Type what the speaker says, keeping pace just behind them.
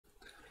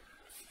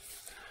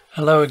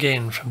Hello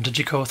again from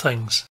Digicool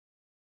Things.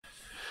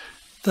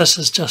 This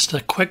is just a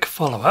quick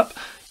follow-up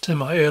to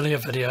my earlier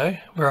video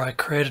where I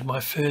created my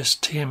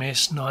first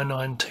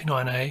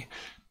TMS9929A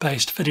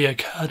based video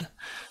card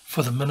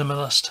for the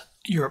Minimalist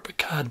Europe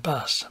Card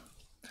Bus.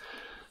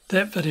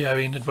 That video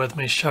ended with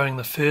me showing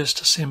the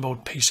first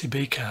assembled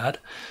PCB card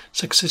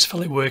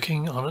successfully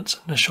working on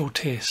its initial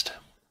test,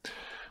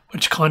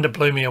 which kind of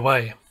blew me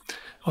away,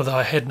 although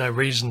I had no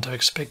reason to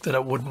expect that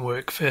it wouldn't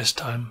work first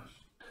time.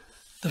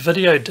 The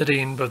video did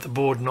end with the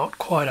board not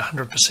quite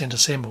 100%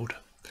 assembled.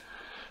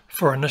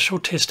 For initial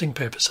testing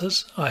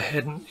purposes, I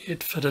hadn't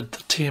yet fitted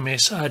the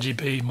TMS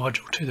RGB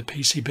module to the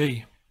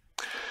PCB.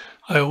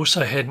 I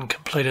also hadn't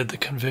completed the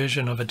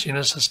conversion of a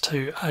Genesis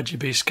 2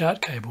 RGB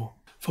SCART cable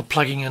for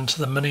plugging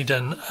into the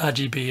mini-DIN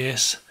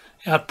RGBS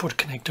output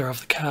connector of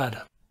the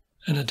card.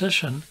 In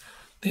addition,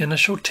 the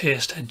initial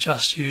test had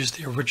just used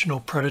the original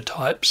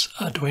prototype's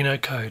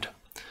Arduino code,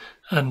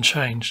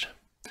 unchanged.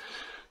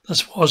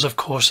 This was of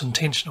course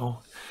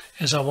intentional,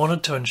 as I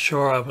wanted to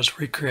ensure I was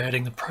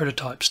recreating the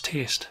prototype's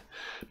test,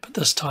 but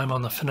this time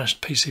on the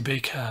finished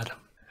PCB card.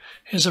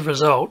 As a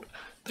result,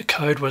 the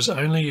code was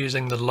only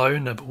using the low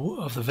nibble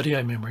of the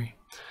video memory,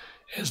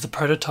 as the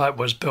prototype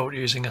was built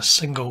using a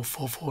single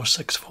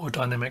 4464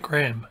 dynamic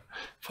RAM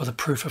for the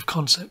proof of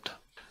concept.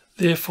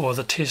 Therefore,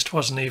 the test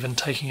wasn't even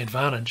taking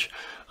advantage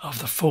of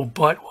the full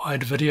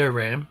byte-wide video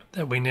RAM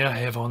that we now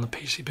have on the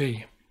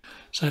PCB.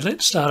 So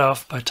let's start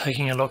off by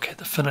taking a look at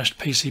the finished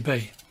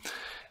PCB.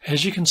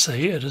 As you can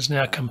see, it is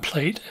now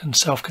complete and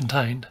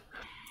self-contained,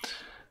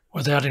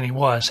 without any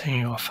wires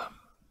hanging off.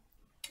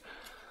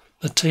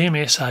 The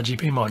TMS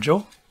RGB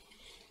module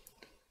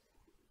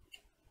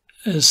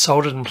is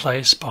soldered in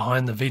place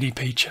behind the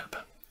VDP chip,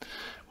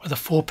 with a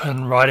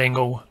 4-pin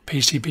right-angle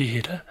PCB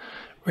header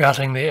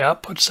routing the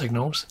output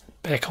signals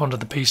back onto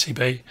the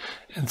PCB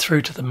and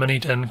through to the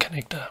mini-DIN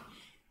connector.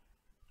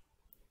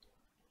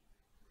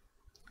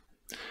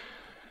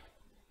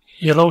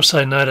 You'll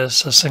also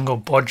notice a single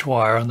bodge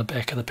wire on the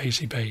back of the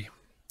PCB.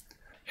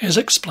 As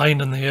explained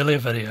in the earlier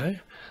video,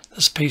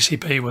 this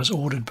PCB was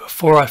ordered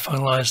before I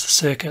finalised the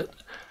circuit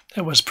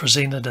that was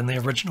presented in the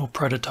original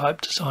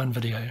prototype design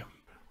video.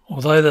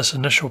 Although this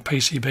initial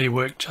PCB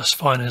worked just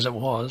fine as it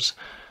was,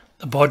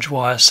 the bodge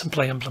wire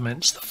simply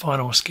implements the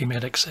final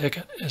schematic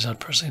circuit as I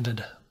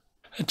presented.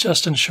 It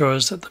just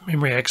ensures that the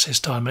memory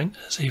access timing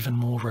is even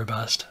more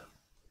robust.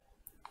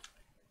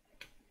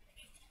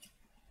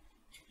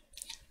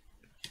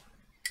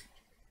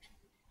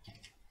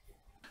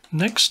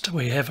 Next,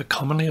 we have a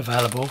commonly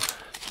available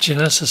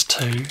Genesis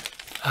 2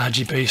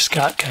 RGB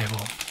SCART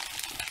cable.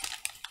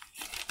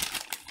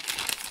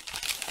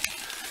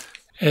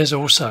 As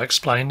also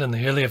explained in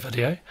the earlier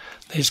video,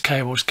 these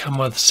cables come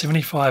with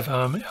 75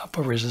 ohm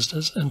output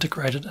resistors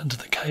integrated into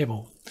the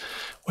cable,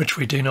 which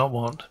we do not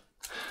want.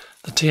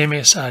 The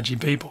TMS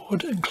RGB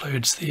board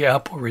includes the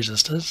output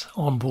resistors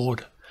on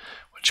board,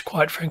 which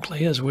quite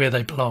frankly is where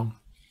they belong.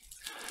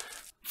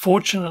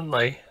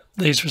 Fortunately,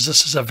 these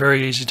resistors are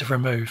very easy to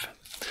remove,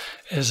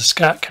 as the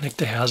SCART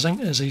connector housing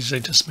is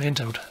easily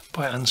dismantled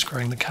by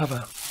unscrewing the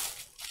cover,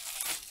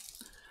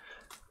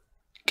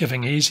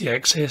 giving easy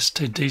access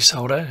to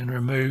desolder and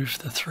remove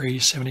the 3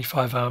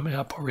 75 ohm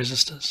output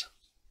resistors.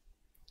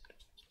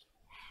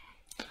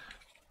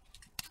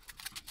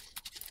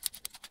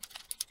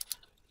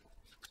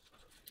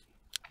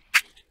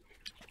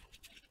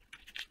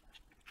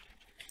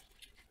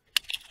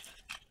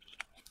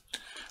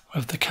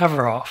 With the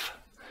cover off,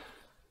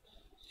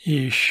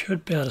 you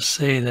should be able to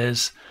see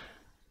there's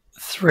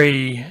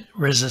 3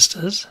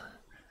 resistors,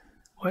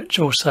 which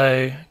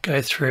also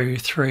go through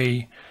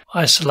 3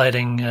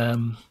 isolating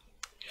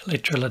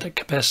electrolytic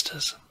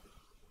capacitors.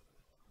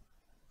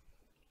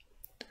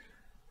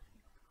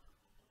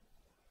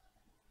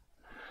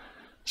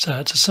 So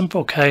it's a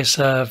simple case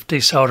of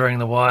desoldering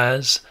the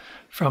wires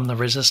from the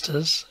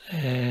resistors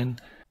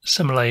and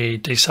similarly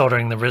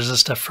desoldering the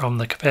resistor from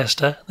the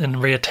capacitor, then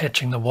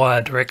reattaching the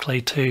wire directly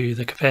to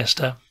the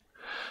capacitor.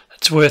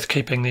 It's worth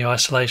keeping the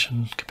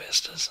isolation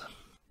capacitors.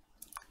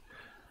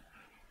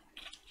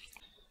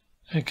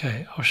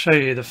 Okay, I'll show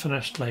you the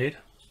finished lead.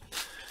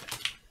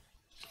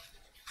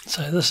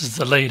 So this is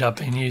the lead I've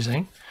been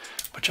using,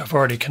 which I've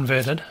already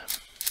converted.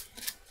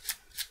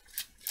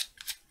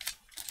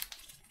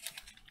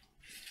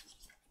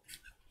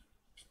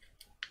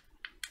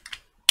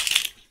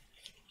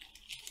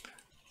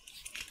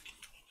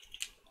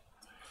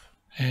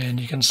 And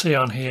you can see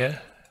on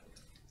here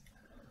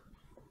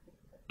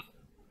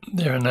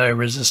there are no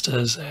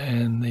resistors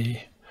and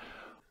the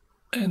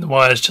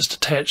wire is just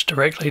attached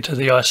directly to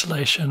the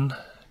isolation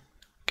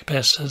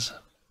capacitors.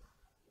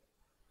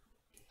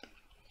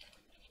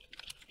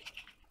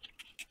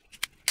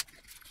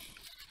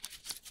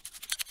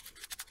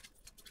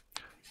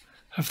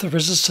 If the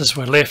resistors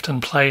were left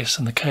in place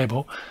in the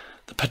cable,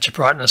 the picture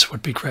brightness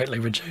would be greatly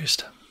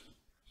reduced.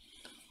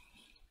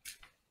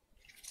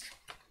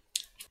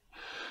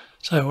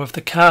 So with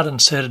the card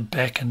inserted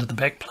back into the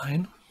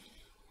backplane,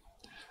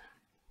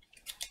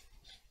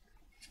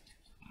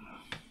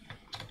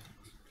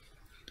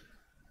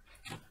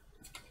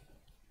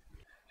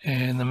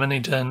 and the mini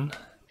DIN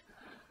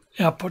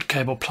output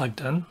cable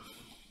plugged in.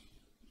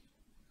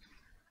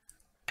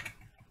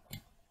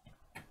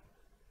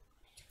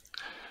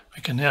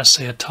 We can now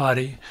see a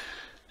tidy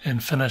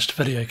and finished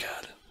video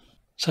card.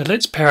 So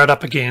let's power it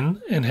up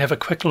again and have a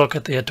quick look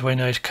at the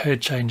Arduino code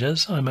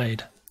changes I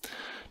made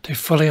to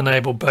fully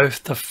enable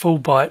both the full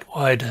byte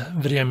wide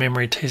video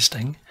memory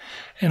testing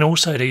and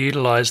also to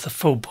utilize the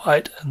full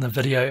byte in the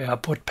video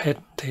output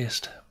pattern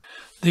test.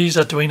 These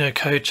Arduino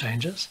code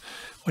changes,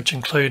 which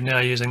include now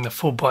using the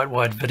full byte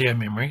wide video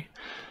memory,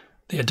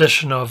 the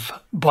addition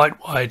of byte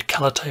wide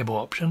color table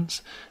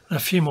options, and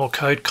a few more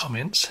code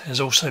comments,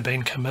 has also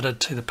been committed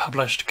to the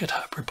published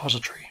GitHub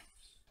repository.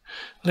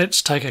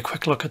 Let's take a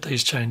quick look at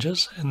these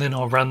changes and then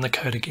I'll run the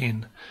code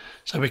again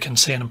so we can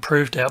see an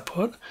improved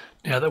output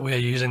now that we are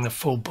using the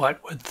full byte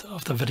width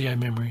of the video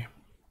memory.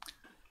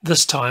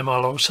 This time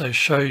I'll also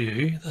show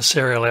you the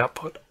serial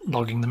output,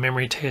 logging the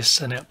memory tests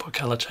and output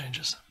color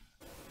changes.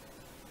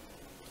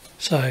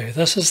 So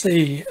this is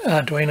the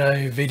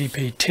Arduino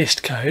VDP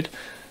test code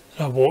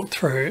that I walked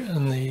through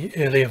in the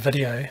earlier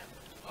video.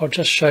 I'll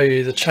just show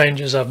you the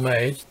changes I've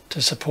made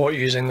to support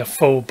using the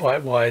full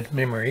byte wide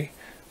memory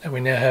that we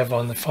now have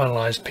on the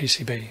finalised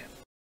PCB.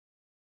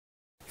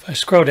 If I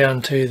scroll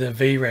down to the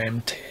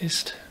VRAM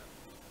test,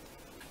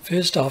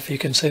 first off you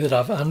can see that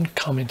I've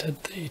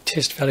uncommented the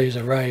test values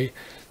array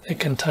that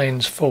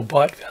contains full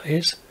byte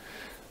values.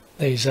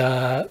 These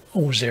are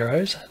all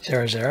zeros,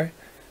 0, 0,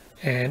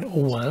 and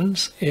all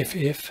ones,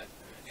 FF,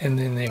 and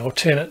then the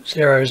alternate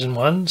zeros and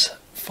ones,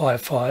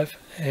 5, 5,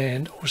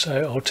 and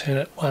also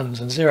alternate ones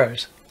and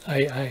zeros,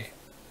 AA.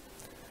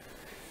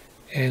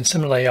 And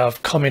similarly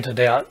I've commented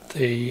out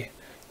the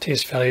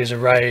test values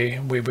array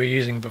we were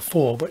using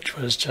before, which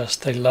was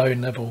just the low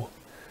nibble.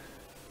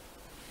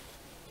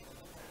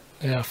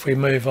 Now if we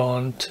move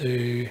on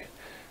to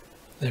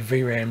the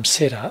VRAM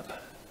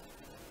setup,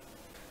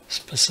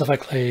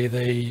 specifically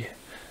the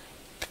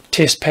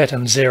test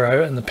pattern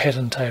 0 in the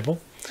pattern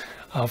table,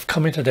 I've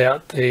commented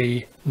out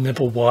the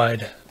nibble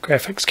wide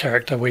graphics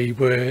character we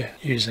were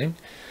using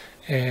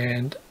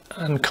and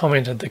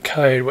uncommented the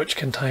code which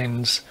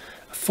contains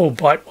a full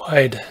byte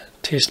wide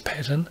test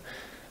pattern,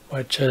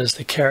 which is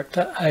the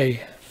character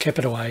A,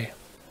 capital A.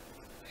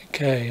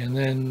 Okay, and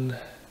then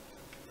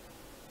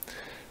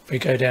we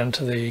go down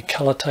to the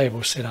color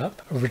table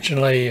setup.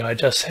 Originally I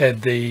just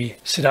had the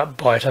setup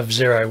byte of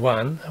 0,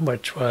 1,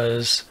 which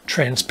was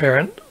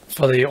transparent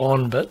for the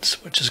on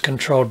bits, which is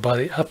controlled by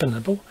the upper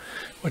nibble,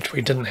 which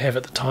we didn't have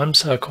at the time,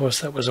 so of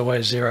course that was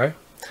always 0,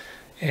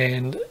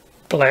 and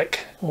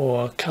black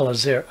or color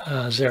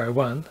 0,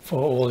 1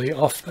 for all the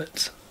off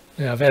bits.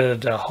 Now I've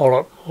added a whole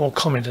lot more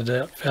commented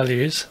out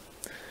values,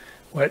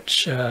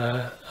 which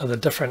are the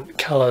different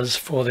colors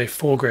for the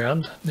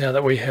foreground now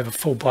that we have a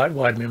full byte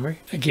wide memory,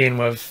 again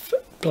with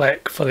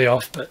black for the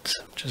off bits,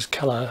 which is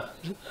color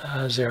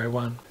 0,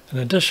 1. In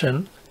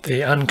addition,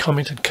 the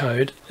uncommented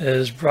code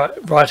is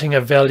writing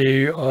a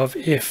value of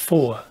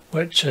F4,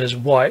 which is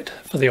white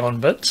for the on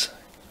bits,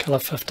 color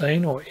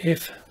 15 or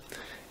F,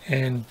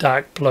 and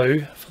dark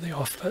blue for the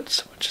off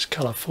bits, which is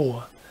color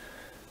 4.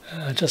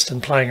 Just in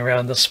playing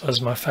around, this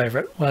was my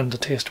favorite one to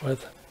test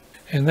with.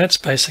 And that's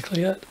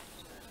basically it.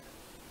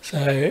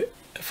 So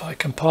if I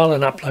compile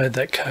and upload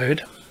that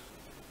code,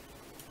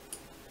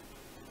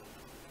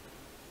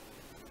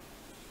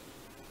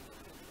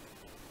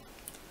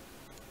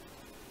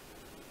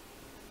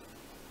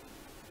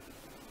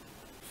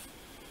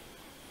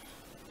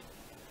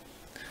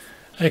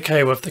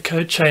 okay, with the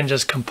code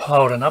changes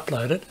compiled and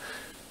uploaded,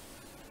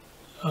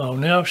 I'll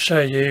now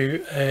show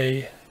you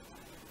a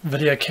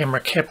video camera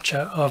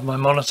capture of my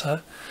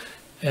monitor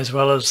as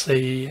well as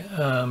the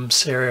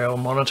serial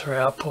monitor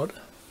output,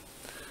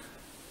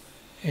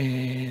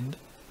 and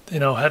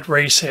then I'll hit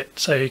reset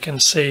so you can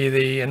see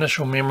the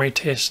initial memory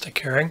test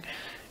occurring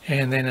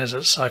and then as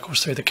it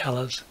cycles through the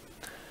colors.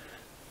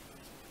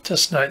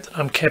 Just note that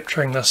I'm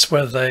capturing this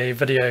with a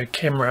video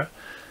camera,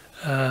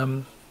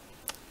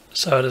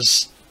 so it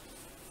is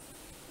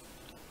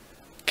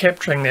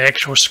capturing the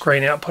actual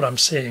screen output I'm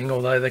seeing,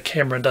 although the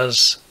camera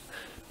does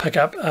pick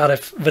up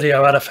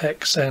video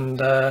artifacts, and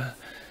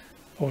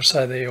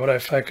also the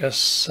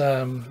autofocus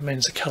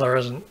means the color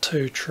isn't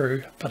too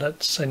true, but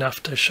it's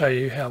enough to show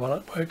you how well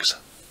it works.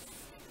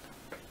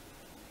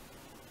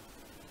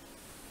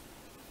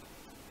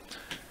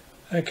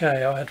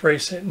 Okay, I'll hit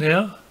reset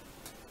now,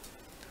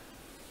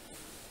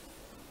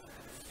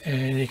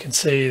 and you can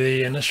see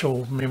the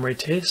initial memory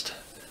test,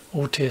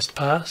 all test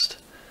passed,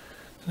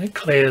 and it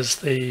clears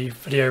the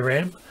video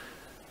RAM,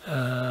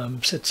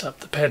 sets up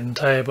the pattern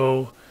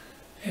table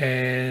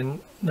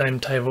and name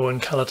table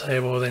and color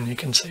table. Then you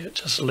can see it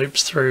just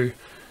loops through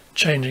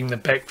changing the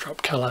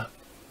backdrop color.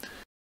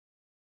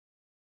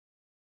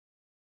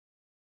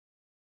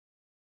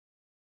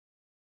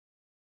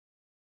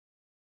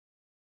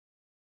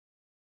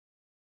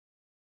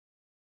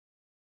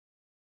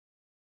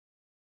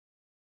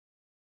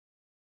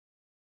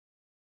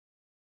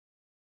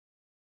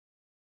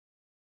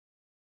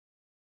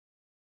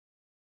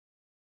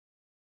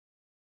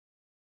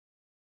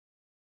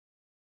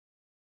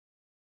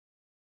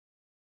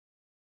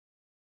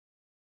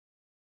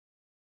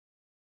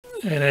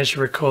 And as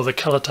you recall, the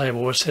colour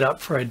table was set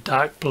up for a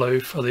dark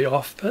blue for the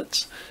off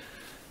bits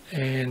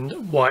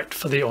and white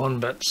for the on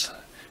bits.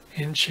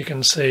 Hence you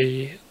can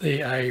see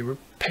the A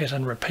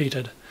pattern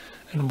repeated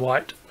in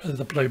white with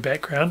the blue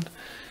background,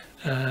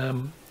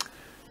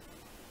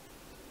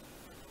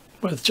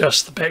 with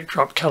just the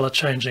backdrop colour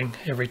changing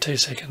every 2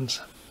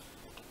 seconds.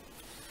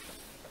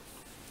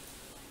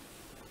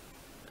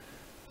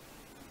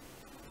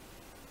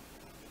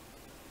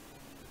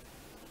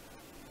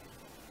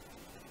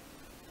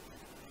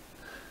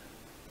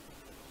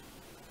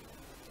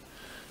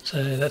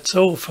 So that's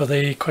all for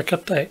the quick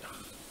update.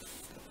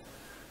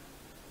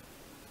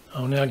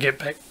 I'll now get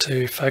back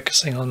to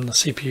focusing on the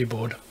CPU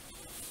board.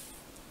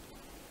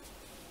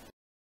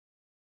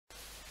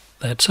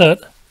 That's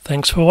it.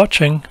 Thanks for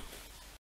watching.